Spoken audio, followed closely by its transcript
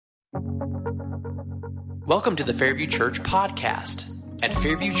Welcome to the Fairview Church podcast. At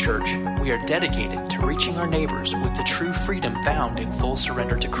Fairview Church, we are dedicated to reaching our neighbors with the true freedom found in full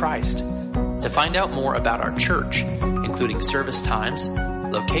surrender to Christ. To find out more about our church, including service times,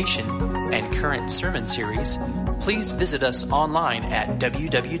 location, and current sermon series, please visit us online at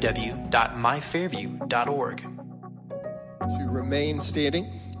www.myfairview.org. To remain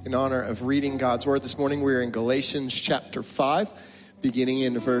standing in honor of reading God's Word this morning, we're in Galatians chapter 5, beginning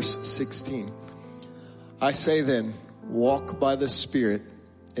in verse 16. I say then, walk by the Spirit,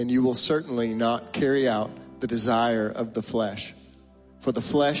 and you will certainly not carry out the desire of the flesh. For the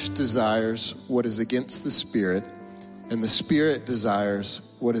flesh desires what is against the Spirit, and the Spirit desires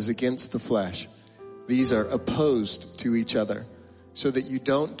what is against the flesh. These are opposed to each other, so that you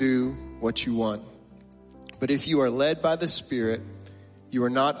don't do what you want. But if you are led by the Spirit, you are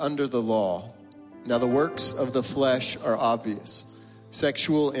not under the law. Now the works of the flesh are obvious: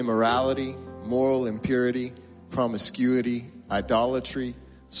 sexual immorality, moral impurity, promiscuity, idolatry,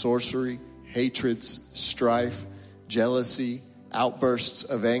 sorcery, hatreds, strife, jealousy, outbursts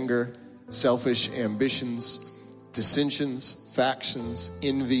of anger, selfish ambitions, dissensions, factions,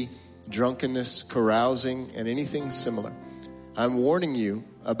 envy, drunkenness, carousing, and anything similar. I'm warning you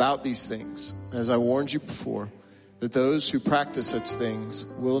about these things, as I warned you before, that those who practice such things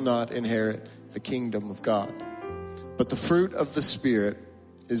will not inherit the kingdom of God. But the fruit of the Spirit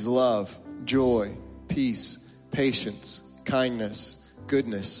is love, joy, peace, patience, kindness,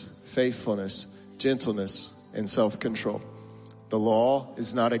 goodness, faithfulness, gentleness, and self-control. The law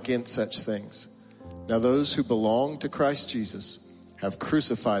is not against such things. Now those who belong to Christ Jesus have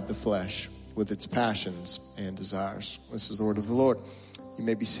crucified the flesh with its passions and desires. This is the word of the Lord. You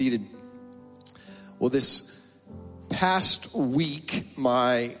may be seated. Well, this past week,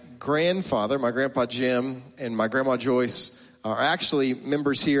 my grandpa Jim, and my grandma Joyce are actually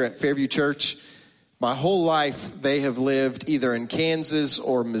members here at Fairview Church. My whole life, they have lived either in Kansas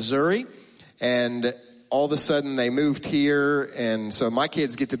or Missouri, and all of a sudden they moved here, and so my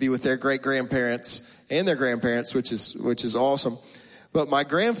kids get to be with their great-grandparents and their grandparents, which is awesome. But my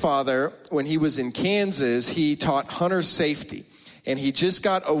grandfather, when he was in Kansas, he taught hunter safety, and he just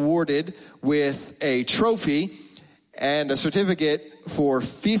got awarded with a trophy and a certificate for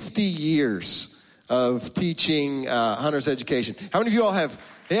 50 years of teaching hunter's education. How many of you all have,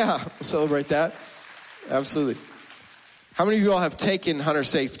 celebrate that. Absolutely. How many of you all have taken hunter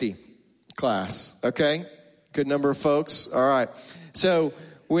safety class? Okay. Good number of folks. All right. So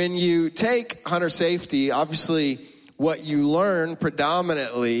when you take hunter safety, obviously what you learn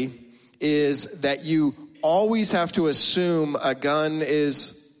predominantly is that you always have to assume a gun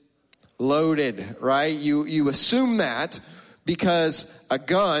is loaded, right? You assume that because a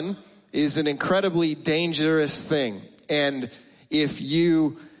gun is an incredibly dangerous thing. And if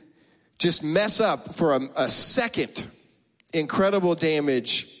you just mess up for a second, incredible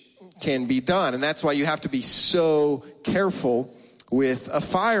damage can be done. And that's why you have to be so careful with a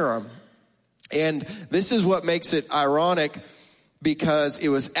firearm. And this is what makes it ironic, because it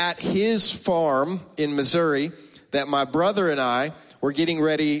was at his farm in Missouri that my brother and I were getting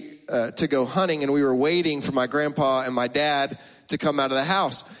ready to go hunting, and we were waiting for my grandpa and my dad to come out of the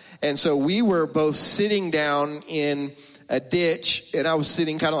house. And so we were both sitting down in a ditch, and I was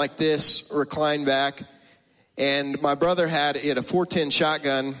sitting kind of like this, reclined back. And my brother had a .410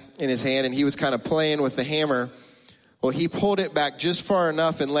 shotgun in his hand, and he was kind of playing with the hammer. Well, he pulled it back just far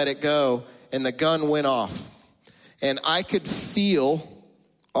enough and let it go, and the gun went off. And I could feel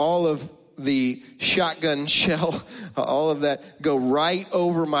all of the shotgun shell, all of that, go right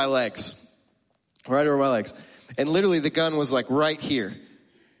over my legs. Right over my legs. And literally the gun was like right here.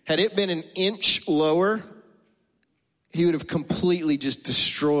 Had it been an inch lower, he would have completely just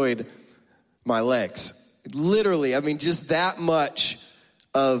destroyed my legs. Literally, I mean, just that much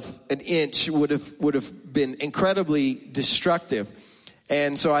of an inch would have been incredibly destructive.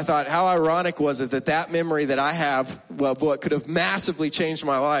 And so I thought, how ironic was it that memory that I have, well, what could have massively changed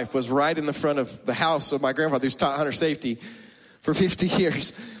my life, was right in the front of the house of my grandfather, who's taught hunter safety for 50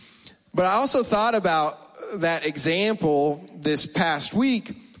 years. But I also thought about that example this past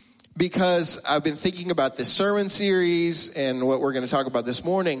week, because I've been thinking about this sermon series and what we're going to talk about this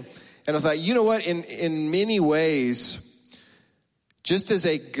morning. And I thought, you know what, in many ways, just as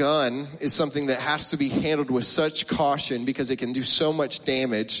a gun is something that has to be handled with such caution because it can do so much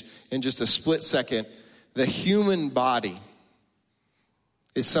damage in just a split second, the human body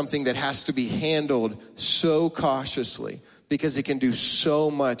is something that has to be handled so cautiously because it can do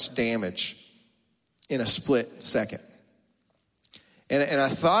so much damage in a split second. And I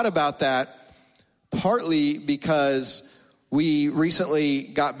thought about that partly because We recently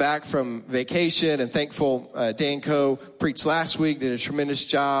got back from vacation and thankful Dan Coe preached last week, did a tremendous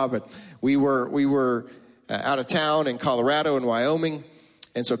job. And we were out of town in Colorado and Wyoming.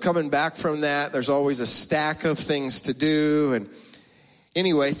 And so coming back from that, there's always a stack of things to do. And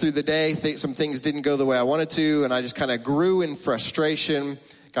anyway, through the day, some things didn't go the way I wanted to. And I just kind of grew in frustration,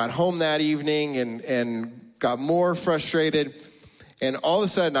 got home that evening and got more frustrated. And all of a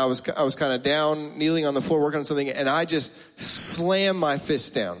sudden, I was kind of down, kneeling on the floor, working on something, and I just slammed my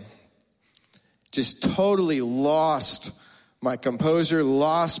fist down. Just totally lost my composure,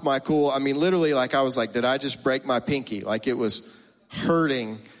 lost my cool. I mean, literally, like I was like, did I just break my pinky? Like it was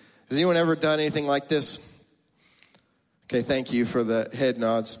hurting. Has anyone ever done anything like this? Okay, thank you for the head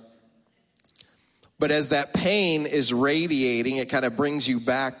nods. But as that pain is radiating, it kind of brings you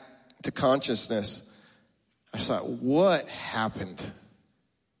back to consciousness. I thought, what happened?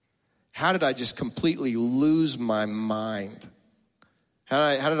 How did I just completely lose my mind?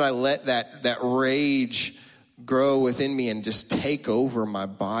 How did I let that rage grow within me and just take over my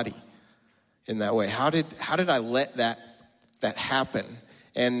body in that way? How did I let that happen?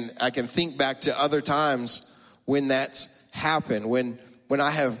 And I can think back to other times when that's happened, when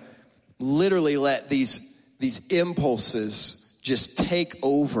I have literally let these impulses just take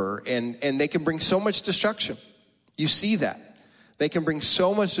over, and they can bring so much destruction. You see that. They can bring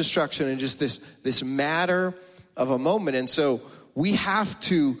so much destruction in just this matter of a moment. And so we have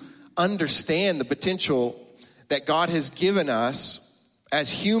to understand the potential that God has given us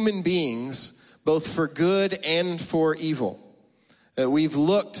as human beings, both for good and for evil. That we've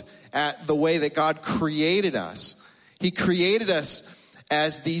looked at the way that God created us. He created us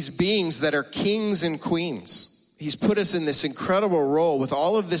as these beings that are kings and queens. He's put us in this incredible role with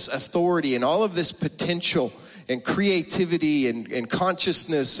all of this authority and all of this potential and creativity and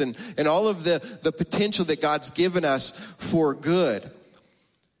consciousness and all of the potential that God's given us for good.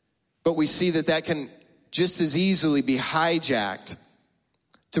 But we see that can just as easily be hijacked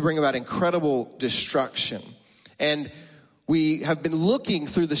to bring about incredible destruction. And we have been looking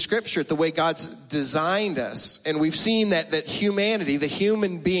through the scripture at the way God's designed us. And we've seen that humanity, the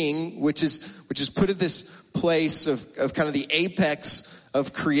human being, which is put at this place of kind of the apex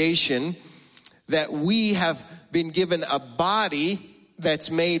of creation, that we have been given a body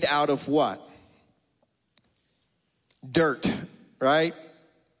that's made out of what? Dirt, right?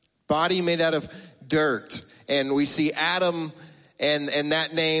 Body made out of dirt. And we see Adam and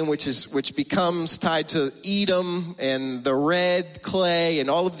that name, which becomes tied to Edom and the red clay and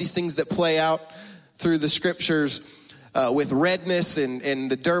all of these things that play out through the scriptures with redness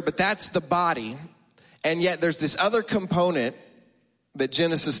and the dirt. But that's the body. And yet there's this other component that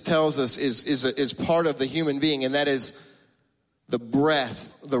Genesis tells us is part of the human being, and that is the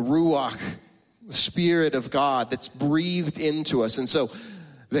breath, the ruach, the Spirit of God that's breathed into us. And so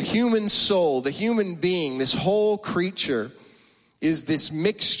the human soul, the human being, this whole creature is this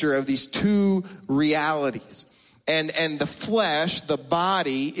mixture of these two realities. And the flesh, the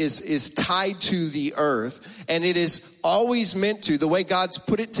body, is tied to the earth, and it is always meant to, the way God's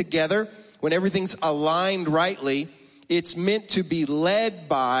put it together, when everything's aligned rightly, it's meant to be led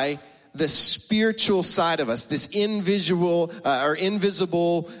by the spiritual side of us, this invisible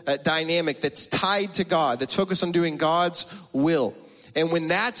dynamic that's tied to God, that's focused on doing God's will. And when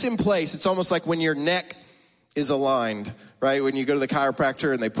that's in place, it's almost like when your neck is aligned, right? When you go to the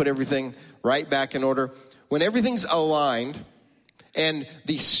chiropractor and they put everything right back in order. When everything's aligned and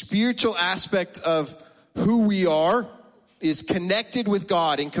the spiritual aspect of who we are is connected with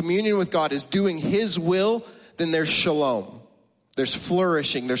God, in communion with God, is doing His will, then there's shalom. There's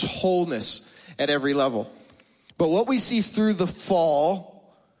flourishing. There's wholeness at every level. But what we see through the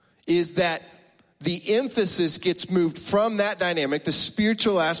fall is that the emphasis gets moved from that dynamic, the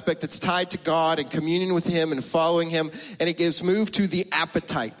spiritual aspect that's tied to God and communion with Him and following Him, and it gets moved to the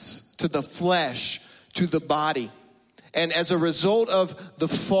appetites, to the flesh, to the body. And as a result of the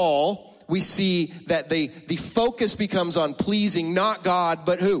fall, we see that the focus becomes on pleasing not God,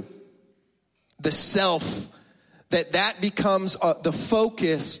 but who? The self. That becomes the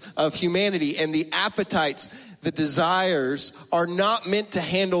focus of humanity, and the appetites, the desires, are not meant to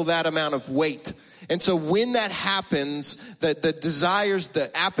handle that amount of weight. And so when that happens, the desires,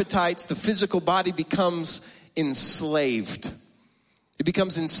 the appetites, the physical body becomes enslaved. It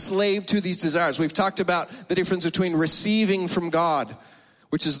becomes enslaved to these desires. We've talked about the difference between receiving from God,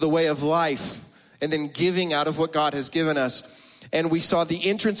 which is the way of life, and then giving out of what God has given us. And we saw the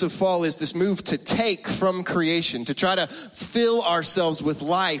entrance of fall is this move to take from creation, to try to fill ourselves with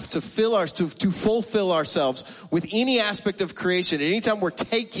life, to fulfill ourselves with any aspect of creation. Anytime we're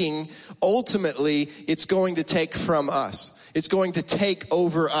taking, ultimately, it's going to take from us. It's going to take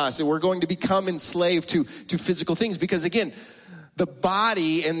over us. And we're going to become enslaved to physical things. Because again, the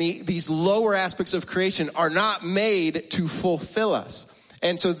body and these lower aspects of creation are not made to fulfill us.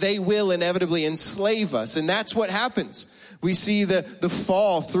 And so they will inevitably enslave us. And that's what happens. We see the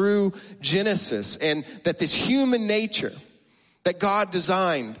fall through Genesis, and that this human nature that God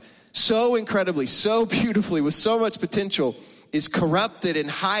designed so incredibly, so beautifully, with so much potential, is corrupted and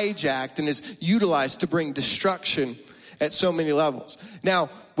hijacked and is utilized to bring destruction at so many levels.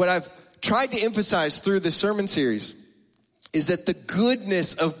 Now, what I've tried to emphasize through this sermon series is that the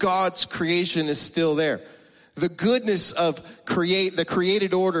goodness of God's creation is still there. The goodness of the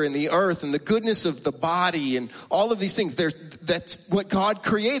created order in the earth, and the goodness of the body and all of these things, that's what God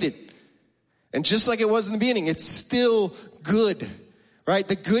created. And just like it was in the beginning, it's still good, right?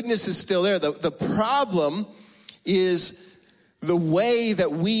 The goodness is still there. The problem is the way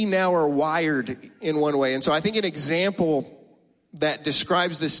that we now are wired in one way. And so I think an example that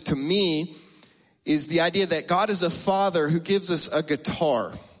describes this to me is the idea that God is a father who gives us a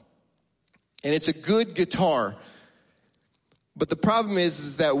guitar. And it's a good guitar. But the problem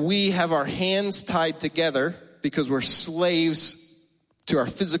is that we have our hands tied together because we're slaves to our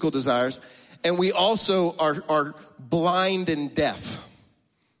physical desires. And we also are blind and deaf.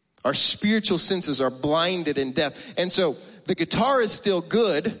 Our spiritual senses are blinded and deaf. And so the guitar is still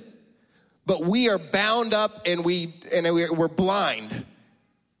good, but we are bound up and we're blind.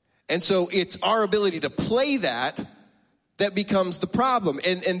 And so it's our ability to play that becomes the problem.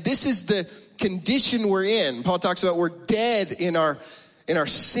 And this is the condition we're in. Paul talks about we're dead in our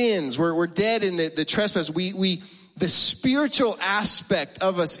sins. We're dead in the trespass. The spiritual aspect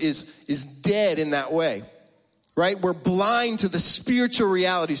of us is dead in that way, right? We're blind to the spiritual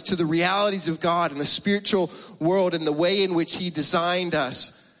realities, to the realities of God and the spiritual world and the way in which he designed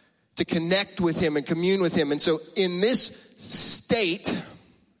us to connect with him and commune with him. And so in this state,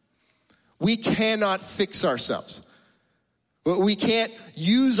 we cannot fix ourselves. We can't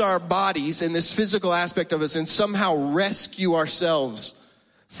use our bodies and this physical aspect of us and somehow rescue ourselves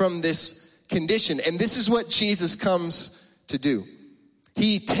from this condition. And this is what Jesus comes to do.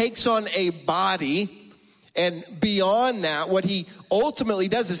 He takes on a body, and beyond that, what he ultimately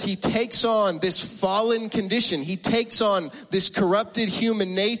does is he takes on this fallen condition. He takes on this corrupted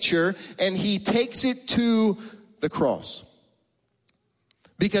human nature, and he takes it to the cross.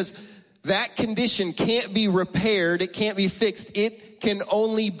 Because that condition can't be repaired. It can't be fixed. It can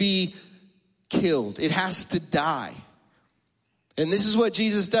only be killed. It has to die. And this is what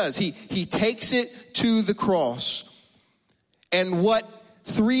Jesus does. He takes it to the cross. And what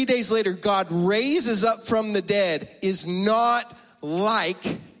 3 days later God raises up from the dead is not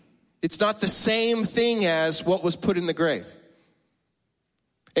it's not the same thing as what was put in the grave.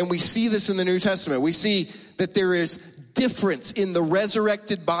 And we see this in the New Testament. We see that there is difference in the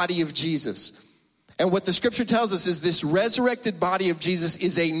resurrected body of Jesus. And what the scripture tells us is this resurrected body of Jesus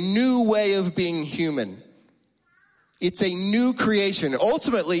is a new way of being human. It's a new creation.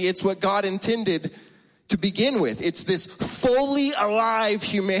 Ultimately, it's what God intended to begin with. It's this fully alive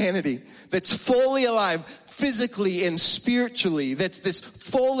humanity that's fully alive physically and spiritually. That's this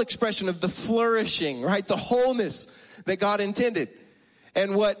full expression of the flourishing, right? The wholeness that God intended.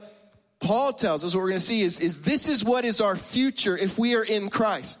 And what Paul tells us, what we're going to see is this is what is our future if we are in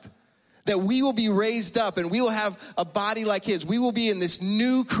Christ. That we will be raised up and we will have a body like his. We will be in this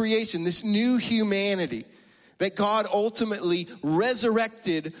new creation, this new humanity that God ultimately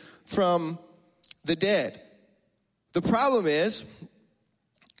resurrected from the dead. The problem is,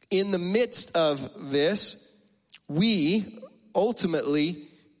 in the midst of this, we ultimately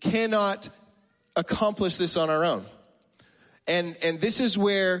cannot accomplish this on our own. And this is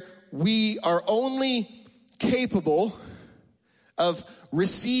where we are only capable of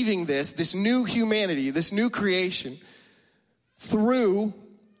receiving this new humanity, this new creation, through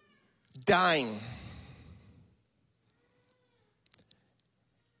dying.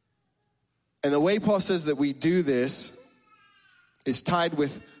 And the way Paul says that we do this is tied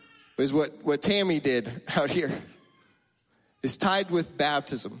with, is what Tammy did out here, is tied with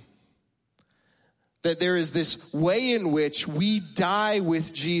baptism. That there is this way in which we die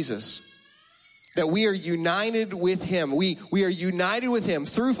with Jesus. That we are united with him. We are united with him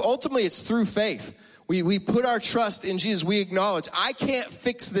ultimately it's through faith. We put our trust in Jesus. We acknowledge, I can't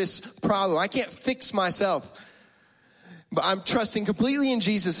fix this problem. I can't fix myself. But I'm trusting completely in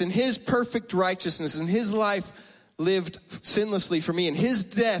Jesus and his perfect righteousness and his life lived sinlessly for me, and his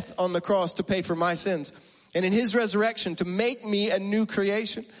death on the cross to pay for my sins, and in his resurrection to make me a new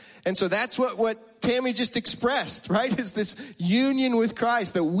creation. And so that's what Tammy just expressed, right? Is this union with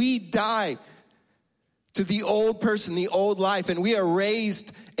Christ, that we die to the old person, the old life, and we are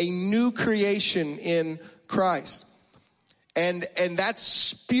raised a new creation in Christ. And that's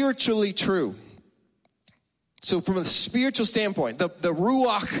spiritually true. So from a spiritual standpoint, the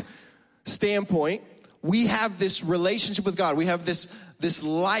Ruach standpoint, we have this relationship with God. We have this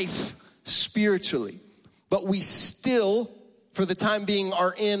life spiritually. But we still, for the time being,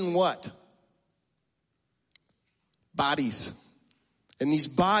 are in what? Bodies. And these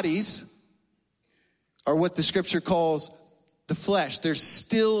bodies are what the scripture calls the flesh. There's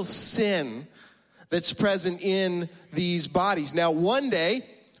still sin that's present in these bodies. Now, one day,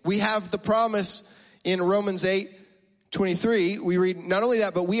 we have the promise in Romans 8:23. We read, not only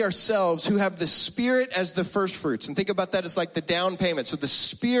that, but we ourselves who have the Spirit as the first fruits. And think about that as like the down payment. So the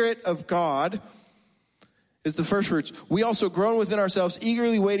Spirit of God is the first fruits. We also groan within ourselves,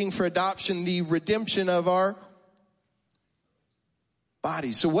 eagerly waiting for adoption, the redemption of our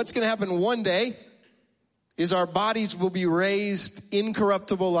bodies. So what's going to happen one day is our bodies will be raised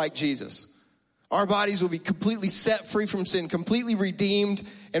incorruptible like Jesus. Our bodies will be completely set free from sin, completely redeemed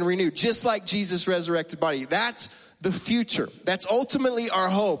and renewed, just like Jesus' resurrected body. That's the future. That's ultimately our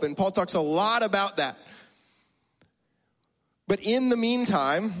hope. And Paul talks a lot about that. But in the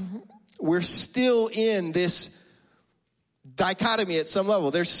meantime, we're still in this dichotomy at some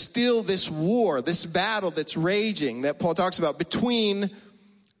level. There's still this war, this battle that's raging that Paul talks about between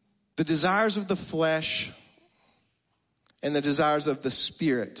the desires of the flesh and the desires of the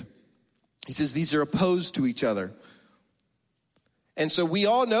Spirit. He says these are opposed to each other. And so we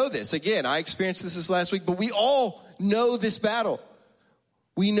all know this. Again, I experienced this last week, but we all know this battle.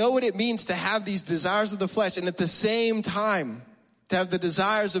 We know what it means to have these desires of the flesh and at the same time to have the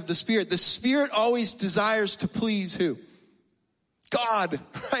desires of the Spirit. The Spirit always desires to please who? God,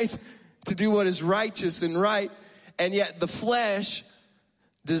 right? To do what is righteous and right. And yet the flesh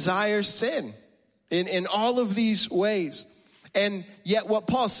desires sin in all of these ways. And yet what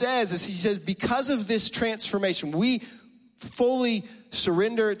Paul says is, he says, because of this transformation, we fully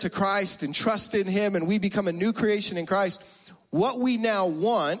surrender to Christ and trust in him, and we become a new creation in Christ. What we now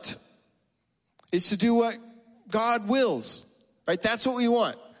want is to do what God wills, right? That's what we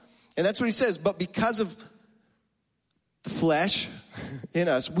want. And that's what he says. But because of the flesh in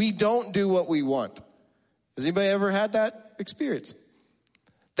us, we don't do what we want. Has anybody ever had that experience?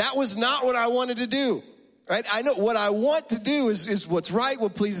 That was not what I wanted to do. Right? I know what I want to do is what's right,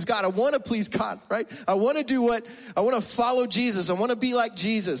 what pleases God. I want to please God, right? I want to follow Jesus. I want to be like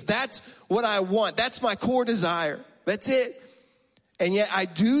Jesus. That's what I want. That's my core desire. That's it. And yet I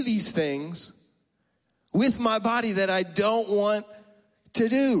do these things with my body that I don't want to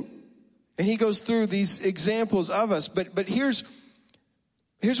do. And he goes through these examples of us. But here's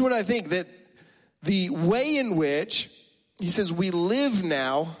what I think, that the way in which he says we live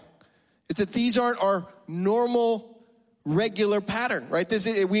now, it's that these aren't our normal, regular pattern, right?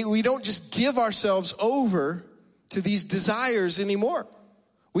 We don't just give ourselves over to these desires anymore.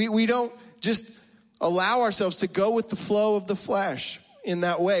 We don't just allow ourselves to go with the flow of the flesh in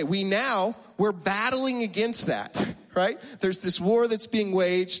that way. We're battling against that, right? There's this war that's being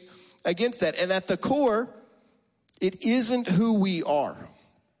waged against that. And at the core, it isn't who we are.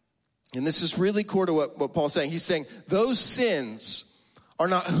 And this is really core to what Paul's saying. He's saying those sins are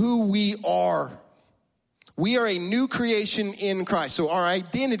not who we are. We are a new creation in Christ. So our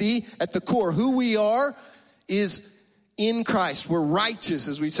identity at the core, who we are, is in Christ. We're righteous,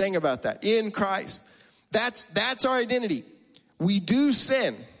 as we sang about that, in Christ. That's our identity. We do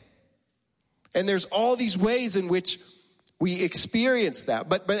sin. And there's all these ways in which we experience that.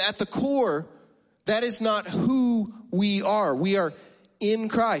 But at the core, that is not who we are. We are in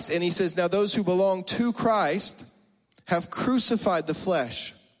Christ. And he says, now those who belong to Christ have crucified the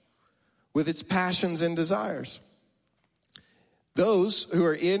flesh with its passions and desires. Those who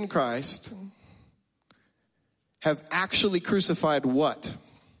are in Christ have actually crucified what?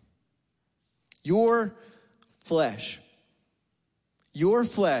 Your flesh. Your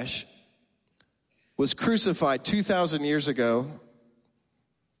flesh was crucified 2,000 years ago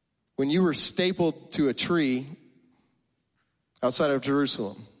when you were stapled to a tree outside of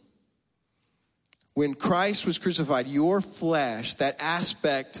Jerusalem. When Christ was crucified, your flesh, that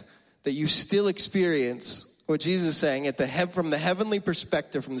aspect that you still experience, what Jesus is saying, from the heavenly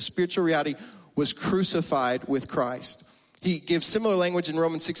perspective, from the spiritual reality, was crucified with Christ. He gives similar language in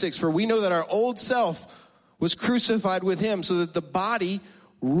Romans 6:6. For we know that our old self was crucified with him so that the body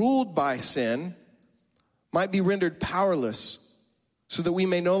ruled by sin might be rendered powerless, so that we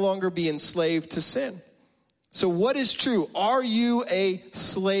may no longer be enslaved to sin. So what is true? Are you a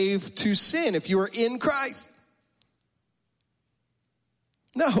slave to sin if you are in Christ?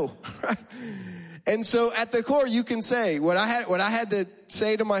 No, right? And so at the core, you can say what I had to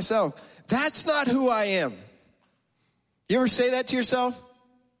say to myself. That's not who I am. You ever say that to yourself?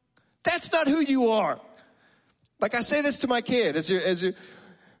 That's not who you are. Like I say this to my kid. Has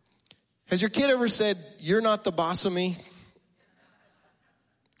your kid ever said, "You're not the boss of me"?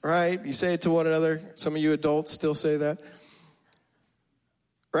 Right? You say it to one another. Some of you adults still say that.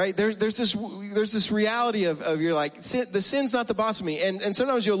 Right? There's this reality of you're like, the sin's not the boss of me. And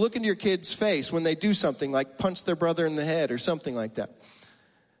sometimes you'll look into your kid's face when they do something like punch their brother in the head or something like that.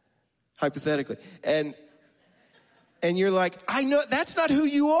 Hypothetically. And you're like, I know that's not who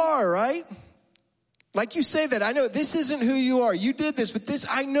you are, right? Like you say that, I know this isn't who you are. You did this, but this,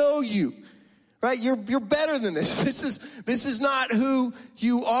 I know you. Right? You're better than this. This is not who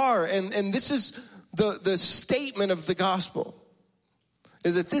you are. And this is the statement of the gospel.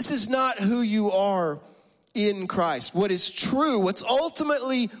 Is that this is not who you are in Christ. What is true, what's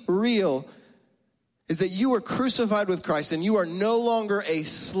ultimately real, is that you are crucified with Christ and you are no longer a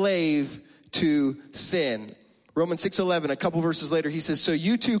slave to sin. Romans 6:11, a couple verses later, he says, so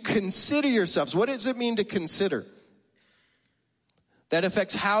you too consider yourselves. What does it mean to consider? That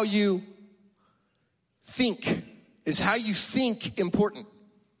affects how you think. Is how you think important?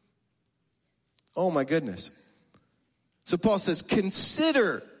 Oh my goodness. So Paul says,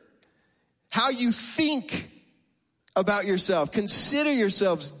 consider how you think about yourself. Consider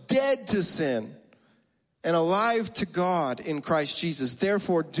yourselves dead to sin and alive to God in Christ Jesus.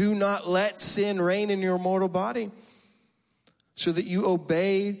 Therefore, do not let sin reign in your mortal body so that you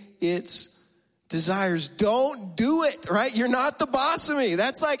obey its desires. Don't do it, right? You're not the boss of me.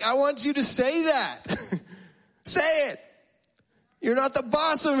 That's like, I want you to say that. Say it. You're not the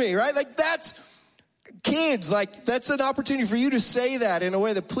boss of me, right? Like that's, kids, like that's an opportunity for you to say that in a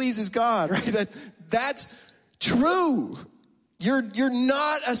way that pleases God, right? That's true. You're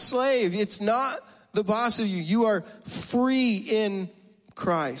not a slave. It's not the boss of you. You are free in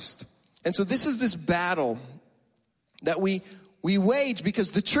Christ. And so this is this battle that we wage,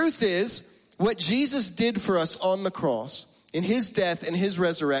 because the truth is what Jesus did for us on the cross in his death and his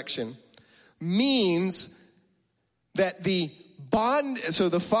resurrection means that the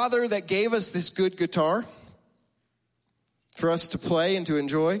Father that gave us this good guitar for us to play and to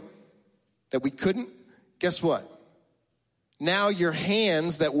enjoy, that we couldn't, guess what? Now your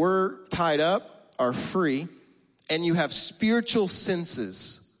hands that were tied up are free, and you have spiritual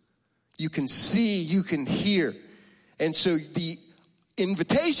senses. You can see, you can hear. And so the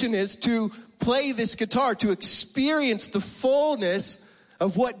invitation is to play this guitar, to experience the fullness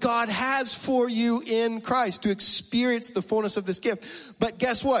of what God has for you in Christ, to experience the fullness of this gift. But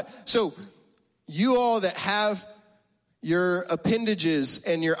guess what? So you all that have your appendages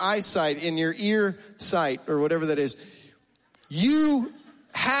and your eyesight and your ear sight or whatever that is, you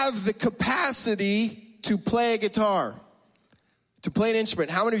have the capacity to play a guitar, to play an instrument.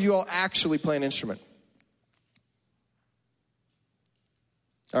 How many of you all actually play an instrument?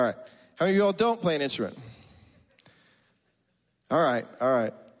 All right. How many of you all don't play an instrument? All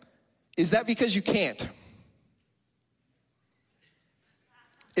right. Is that because you can't?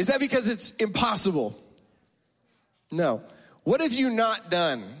 Is that because it's impossible? No. What have you not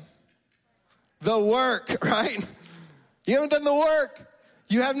done? The work, right? You haven't done the work.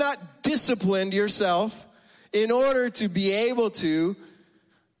 You have not disciplined yourself in order to be able to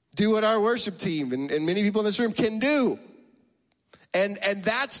do what our worship team and many people in this room can do. And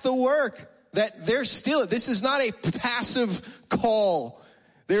that's the work that there's still. This is not a passive call.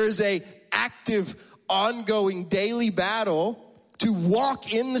 There is a active, ongoing, daily battle to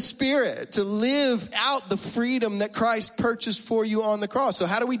walk in the Spirit, to live out the freedom that Christ purchased for you on the cross. So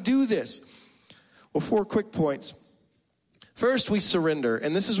how do we do this? Well, 4 quick points. First, we surrender,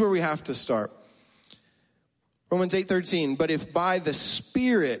 and this is where we have to start. Romans 8:13, but if by the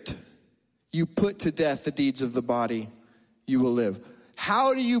Spirit you put to death the deeds of the body, you will live.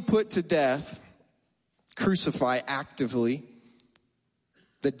 How do you put to death, crucify actively,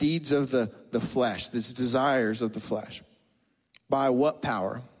 the deeds of the flesh, these desires of the flesh? By what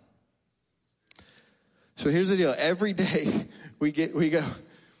power? So here's the deal. Every day we go,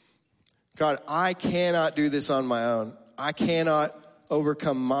 God, I cannot do this on my own. I cannot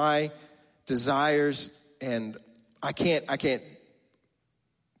overcome my desires, and I can't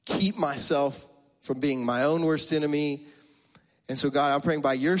keep myself from being my own worst enemy. And so, God, I'm praying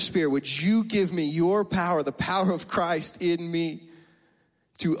by your Spirit, would you give me your power, the power of Christ in me,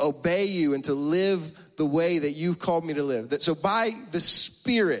 to obey you and to live the way that you've called me to live. So by the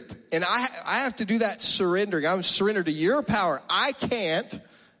Spirit, and I have to do that surrendering. I'm surrendered to your power. I can't.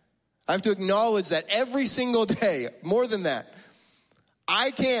 I have to acknowledge that every single day, more than that.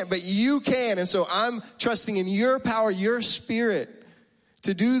 I can't, but you can. And so I'm trusting in your power, your Spirit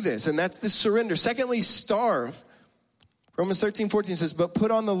to do this. And that's the surrender. Secondly, starve. Romans 13:14 says, but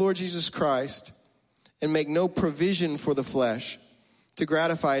put on the Lord Jesus Christ and make no provision for the flesh to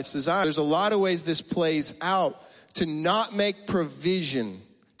gratify its desire. There's a lot of ways this plays out. To not make provision,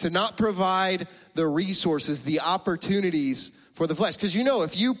 to not provide the resources, the opportunities for the flesh. Because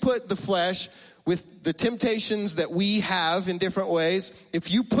if you put the flesh with the temptations that we have in different ways,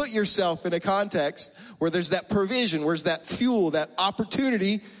 if you put yourself in a context where there's that provision, where's that fuel, that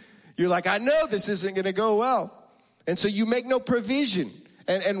opportunity, you're like, I know this isn't going to go well. And so you make no provision.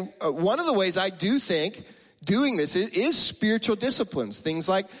 And one of the ways I do think doing this is spiritual disciplines, things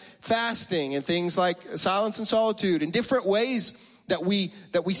like fasting and things like silence and solitude, and different ways that we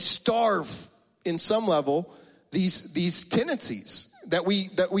starve in some level these tendencies, that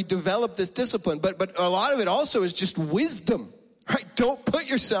we develop this discipline. But a lot of it also is just wisdom, right? Don't put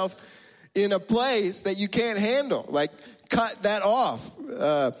yourself in a place that you can't handle. Like, cut that off.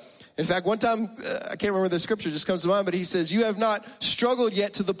 In fact, one time, I can't remember the scripture, just comes to mind, but he says, you have not struggled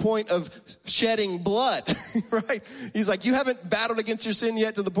yet to the point of shedding blood, right? He's like, you haven't battled against your sin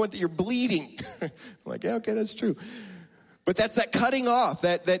yet to the point that you're bleeding. I'm like, yeah, okay, that's true. But that's that cutting off,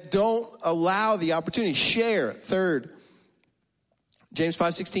 that don't allow the opportunity. Share. Third, James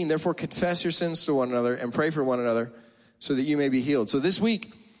 5:16, therefore confess your sins to one another and pray for one another so that you may be healed. So this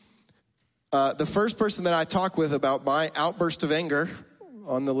week, the first person that I talked with about my outburst of anger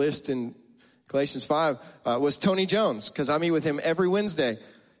on the list in Galatians 5 was Tony Jones, because I meet with him every Wednesday.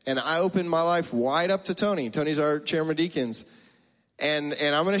 And I opened my life wide up to Tony. Tony's our chairman of deacons. And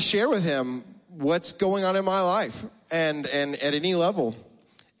I'm going to share with him what's going on in my life and at any level.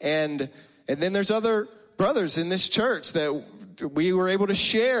 And then there's other brothers in this church that we were able to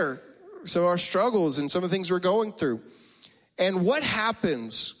share some of our struggles and some of the things we're going through. And what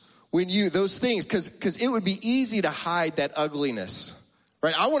happens when those things, because it would be easy to hide that ugliness.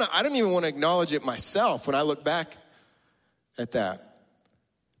 Right? I don't even want to acknowledge it myself when I look back at that.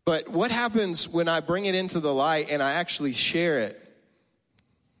 But what happens when I bring it into the light and I actually share it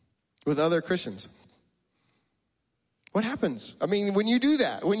with other Christians? What happens? I mean, when you do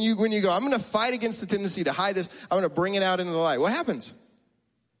that, when you go, I'm going to fight against the tendency to hide this, I'm going to bring it out into the light. What happens?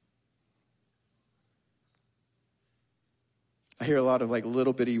 I hear a lot of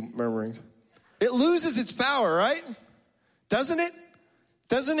little bitty murmurings. It loses its power, right? Doesn't it?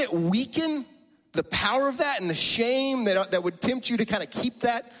 Doesn't it weaken the power of that and the shame that would tempt you to kind of keep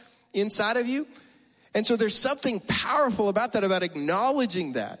that inside of you? And so there's something powerful about that, about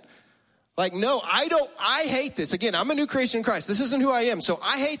acknowledging that. Like, no, I hate this. Again, I'm a new creation in Christ. This isn't who I am. So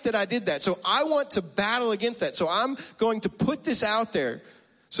I hate that I did that. So I want to battle against that. So I'm going to put this out there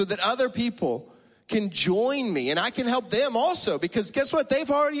so that other people can join me and I can help them also, because guess what?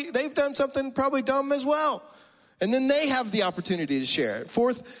 They've done something probably dumb as well. And then they have the opportunity to share it.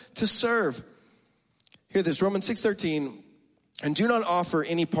 Fourth, to serve. Hear this, Romans 6:13, and do not offer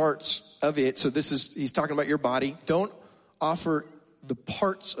any parts of it. So he's talking about your body. Don't offer the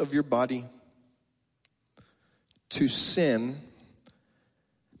parts of your body to sin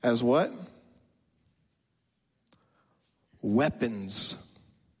as what? Weapons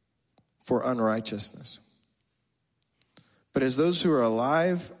for unrighteousness. But as those who are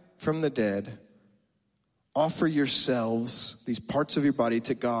alive from the dead, offer yourselves, these parts of your body,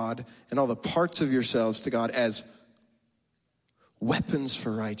 to God, and all the parts of yourselves to God as weapons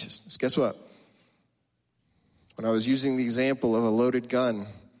for righteousness. Guess what? When I was using the example of a loaded gun,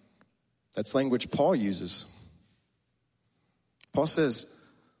 that's language Paul uses. Paul says,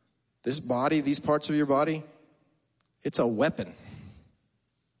 this body, these parts of your body, it's a weapon.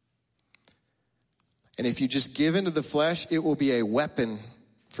 And if you just give into the flesh, it will be a weapon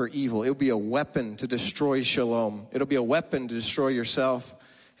for evil. It'll be a weapon to destroy shalom. It'll be a weapon to destroy yourself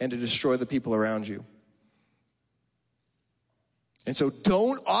and to destroy the people around you. And so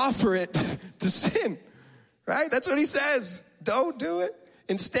don't offer it to sin, right? That's what he says. Don't do it.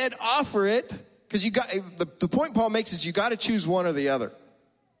 Instead, offer it, because the point Paul makes is you got to choose one or the other.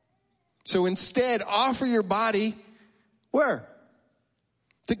 So instead, offer your body where?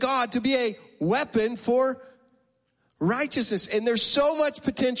 To God, to be a weapon for righteousness. And there's so much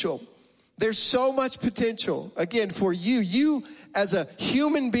potential. There's so much potential, again, for you. You, as a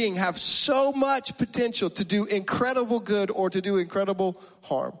human being, have so much potential to do incredible good or to do incredible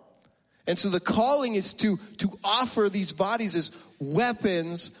harm. And so the calling is to offer these bodies as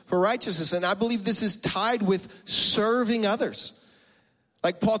weapons for righteousness. And I believe this is tied with serving others.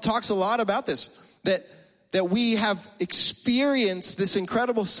 Like Paul talks a lot about this, that we have experienced this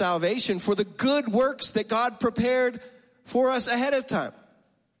incredible salvation for the good works that God prepared for us ahead of time.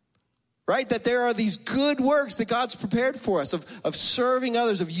 Right? That there are these good works that God's prepared for us of serving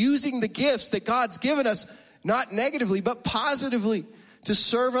others, of using the gifts that God's given us, not negatively, but positively, to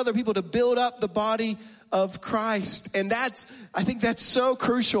serve other people, to build up the body of Christ. And I think that's so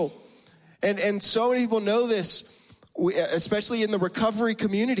crucial. And so many people know this, especially in the recovery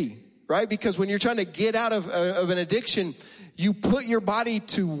community, right? Because when you're trying to get out of an addiction, you put your body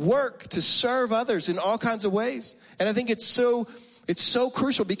to work to serve others in all kinds of ways. And I think it's so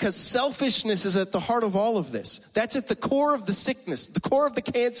crucial because selfishness is at the heart of all of this. That's at the core of the sickness. The core of the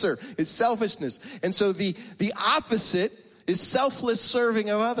cancer is selfishness. And so the opposite is selfless serving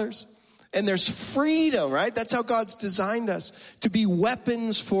of others. And there's freedom, right? That's how God's designed us, to be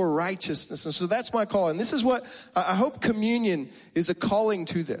weapons for righteousness. And so that's my call. And this is what I hope communion is a calling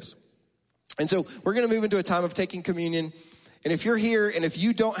to this. And so we're going to move into a time of taking communion. And if you're here and if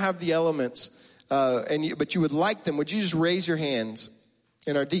you don't have the elements, but you would like them, would you just raise your hands?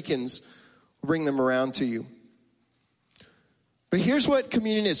 And our deacons will bring them around to you. But here's what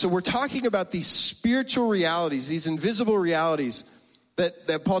communion is. So we're talking about these spiritual realities, these invisible realities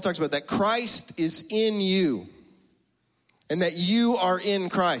that Paul talks about, that Christ is in you and that you are in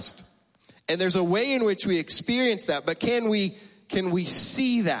Christ. And there's a way in which we experience that, but can we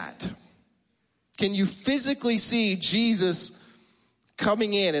see that? Can you physically see Jesus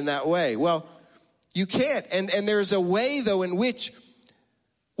coming in that way? Well, you can't. And there's a way, though, in which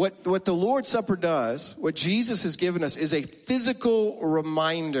what the Lord's Supper does, what Jesus has given us, is a physical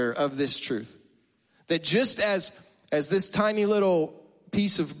reminder of this truth. That just as this tiny little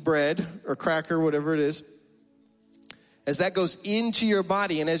piece of bread or cracker, whatever it is, as that goes into your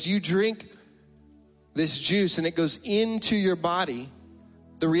body, and as you drink this juice and it goes into your body,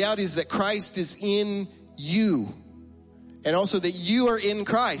 the reality is that Christ is in you. And also that you are in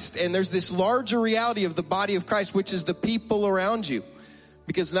Christ. And there's this larger reality of the body of Christ, which is the people around you.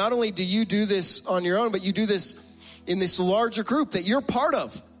 Because not only do you do this on your own, but you do this in this larger group that you're part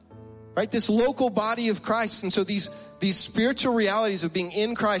of. Right? This local body of Christ. And so these spiritual realities of being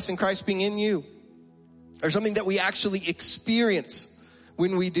in Christ and Christ being in you are something that we actually experience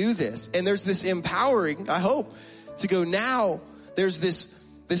when we do this. And there's this empowering, I hope, to go now. There's this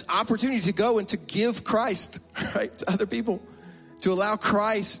opportunity to go and to give Christ, right, to other people, to allow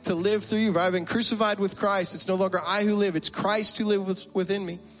Christ to live through you. I've been crucified with Christ. It's no longer I who live. It's Christ who lives within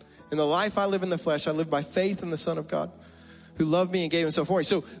me. In the life I live in the flesh, I live by faith in the Son of God who loved me and gave himself for me.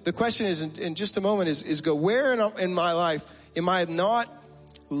 So the question is, in just a moment, is go, where in my life am I not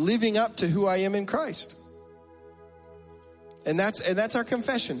living up to who I am in Christ? And that's our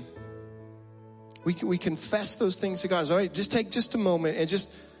confession. We confess those things to God. So just take just a moment and just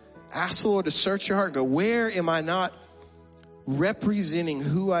ask the Lord to search your heart and go, where am I not representing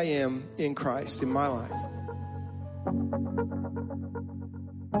who I am in Christ in my life?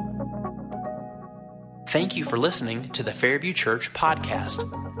 Thank you for listening to the Fairview Church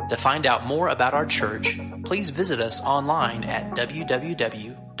podcast. To find out more about our church, please visit us online at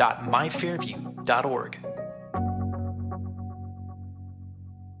www.myfairview.org.